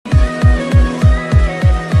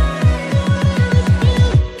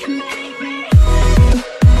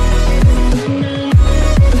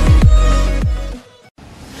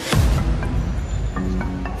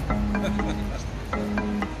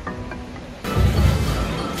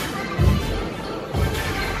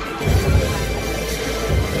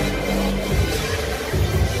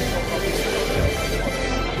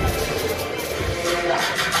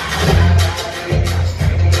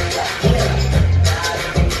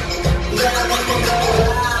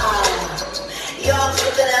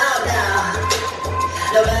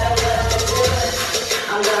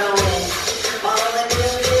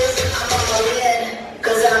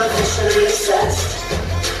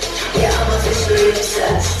officially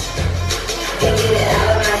obsessed. Can't get it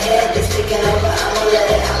out of my head, it's taking over, I'ma let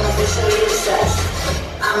it. I'm officially obsessed.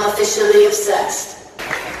 I'm officially obsessed.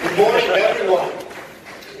 Good morning, everyone.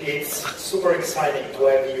 It's super exciting to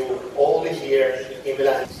have you all here in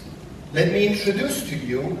Milan. Let me introduce to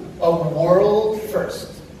you a world first.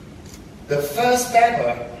 The first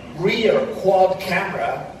ever rear quad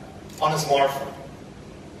camera on a smartphone.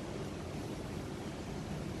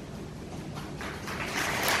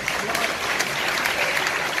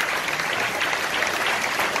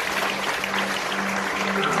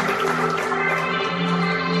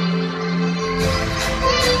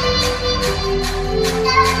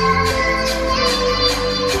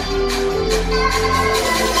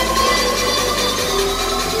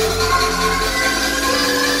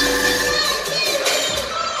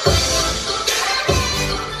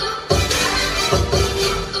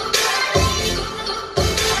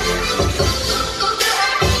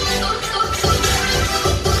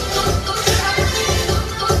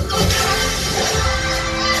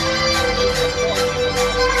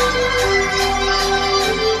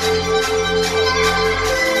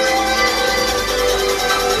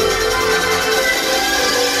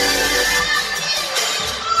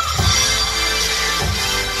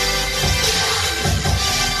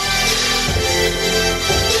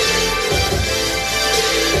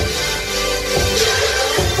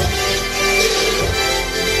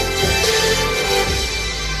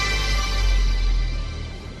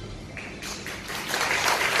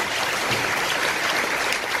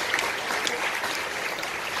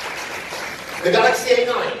 The Galaxy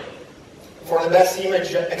A9 for the best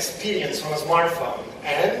image experience on a smartphone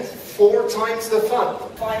and 4 times the fun.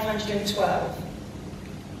 512.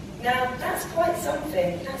 Now that's quite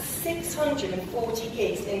something. That's 640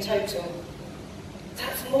 gigs in total.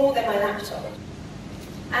 That's more than my laptop.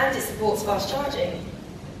 And it supports fast charging.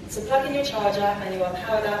 So plug in your charger and you are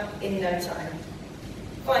powered up in no time.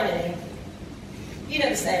 Finally, you know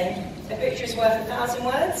the saying, a picture is worth 1,000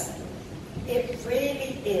 words? It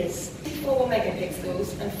really is. 4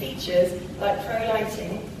 megapixels and features like pro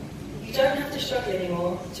lighting, you don't have to struggle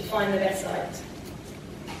anymore to find the best light.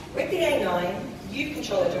 With the A9, you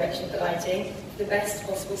control the direction of the lighting for the best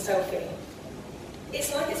possible selfie.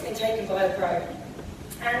 It's like it's been taken by a pro.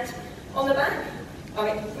 And on the back,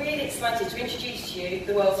 I'm really excited to introduce to you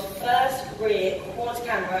the world's first rear quad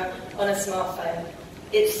camera on a smartphone.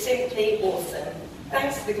 It's simply awesome.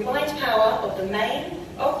 Thanks to the combined power of the main,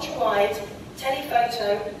 ultra-wide,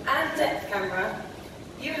 telephoto and depth camera,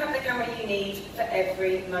 you have the camera you need for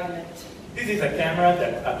every moment. This is a camera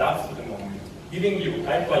that adapts to the moment, giving you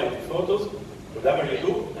high-quality photos whatever you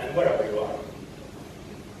do and wherever you are.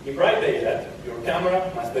 In bright daylight, your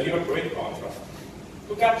camera must deliver great contrast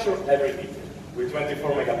to capture every detail. With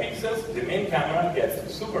 24 megapixels, the main camera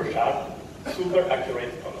gets super sharp, super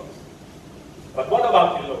accurate colors. But what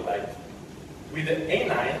about in low light? With the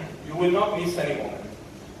A9, you will not miss any moment.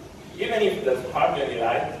 Even if there's hardly any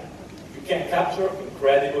light, you can capture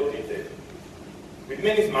incredible detail. With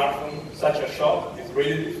many smartphones, such a shot is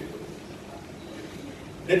really difficult.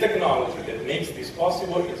 The technology that makes this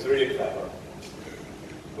possible is really clever.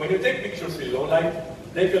 When you take pictures in low light,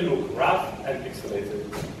 they can look rough and pixelated.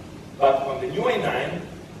 But on the new A9,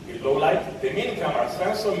 in low light, the main camera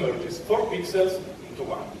sensor merges 4 pixels into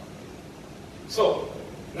 1. So,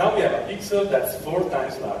 now we have a pixel that's 4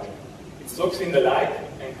 times larger. It soaks in the light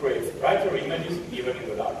and creates brighter images even in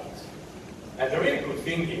the darkness. And the really good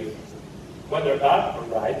thing is, whether dark or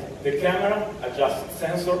bright, the camera adjusts its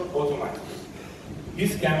sensor automatically.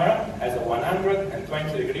 This camera has a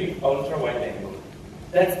 120-degree ultra-wide angle.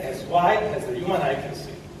 That's as wide as the human eye can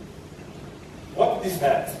see. What this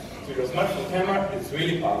adds to your smartphone camera is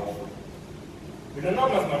really powerful. With a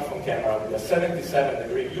normal smartphone camera with a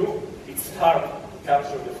 77-degree view, it's hard to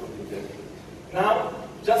capture the full detail. Now,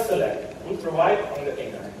 just select ultra-wide on the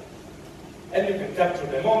A9, and you can capture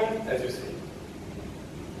the moment as you see it.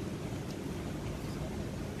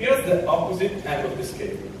 Here's the opposite end of the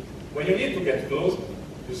scale. When you need to get close,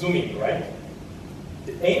 you zoom in, right?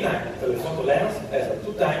 The A9 telephoto lens has a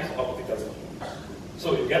 2 times optical zoom,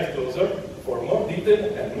 so you get closer for more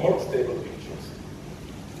detailed and more stable pictures.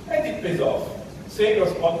 And it pays off. Say you're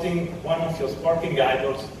spotting one of your sporting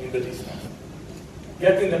idols in the distance.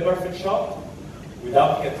 Getting the perfect shot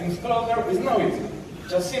without getting closer is now easy.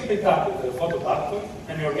 Just simply tap the photo button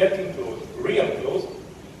and you're getting close, real close,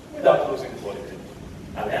 without losing quality.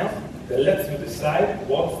 A lens that lets you decide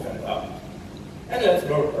what stands out. And let's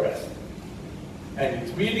blur the rest. And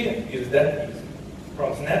it really is that easy,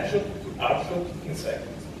 from snapshot to upshot in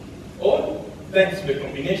seconds. All thanks to the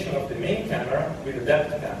combination of the main camera with the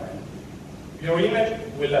depth camera. your image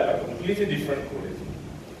will have a completely different quality.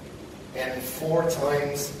 And 4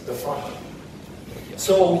 times the fun.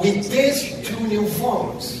 So with these 2 new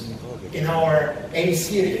phones in our A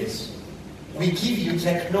series, we give you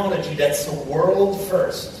technology that's a world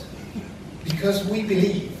first, because we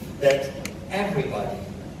believe that everybody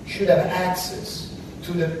should have access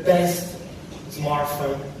to the best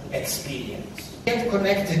smartphone experience. Get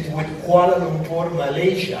connected with Kuala Lumpur,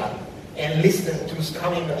 Malaysia, and listen to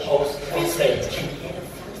coming host on stage. Head of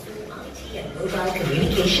Samsung IT and Mobile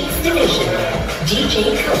Communications Division,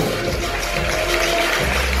 DJ Cole.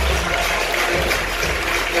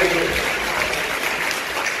 Thank you.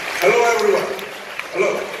 Hello, everyone.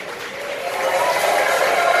 Hello.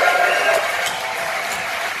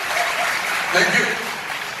 Thank you.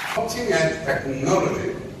 Marketing and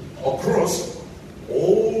technology across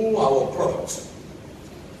all our products,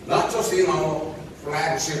 not just in our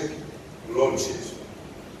flagship launches.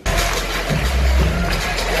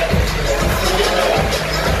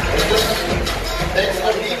 Thanks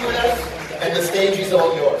for being with us, and the stage is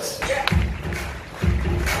all yours.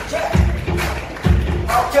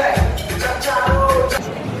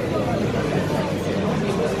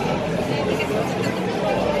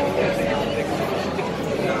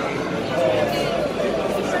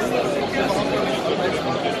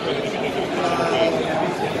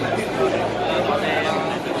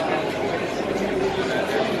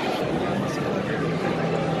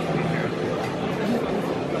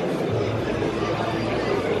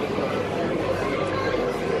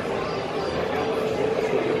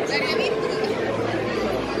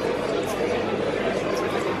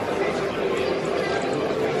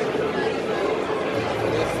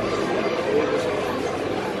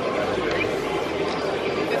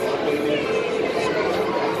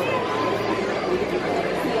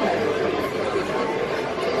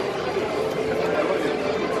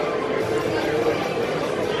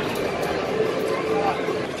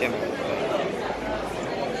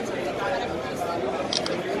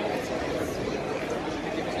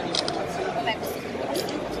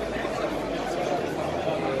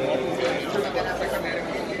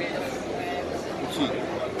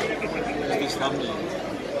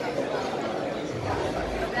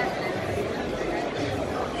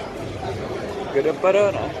 Gede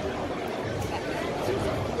pada no.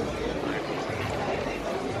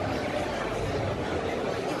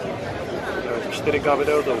 Jo, 4K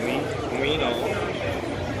video to umí no.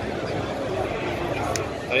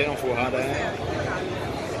 Tady jenom Full HD.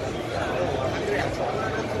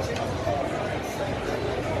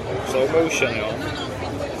 Slow motion, jo.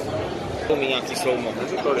 Umí nějaký slow mo,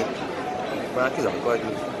 neřekli. Nějaký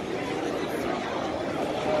základní.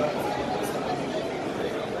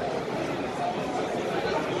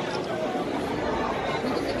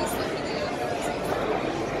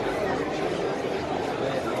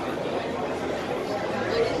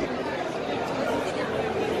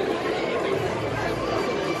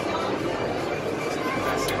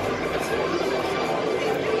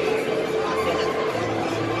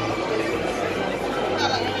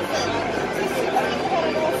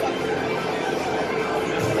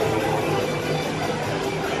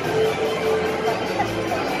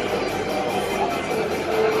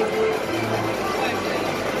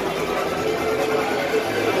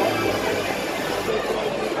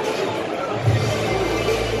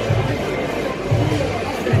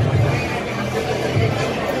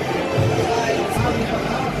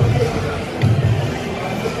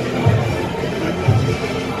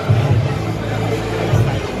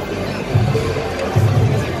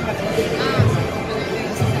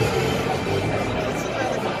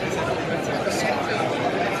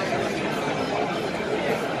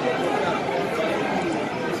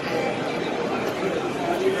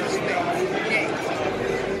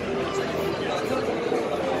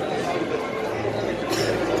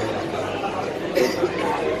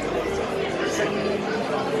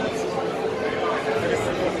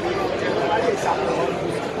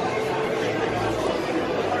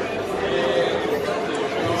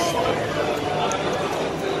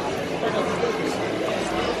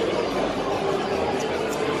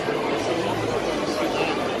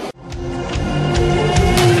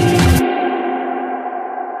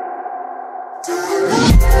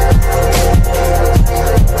 Thank you.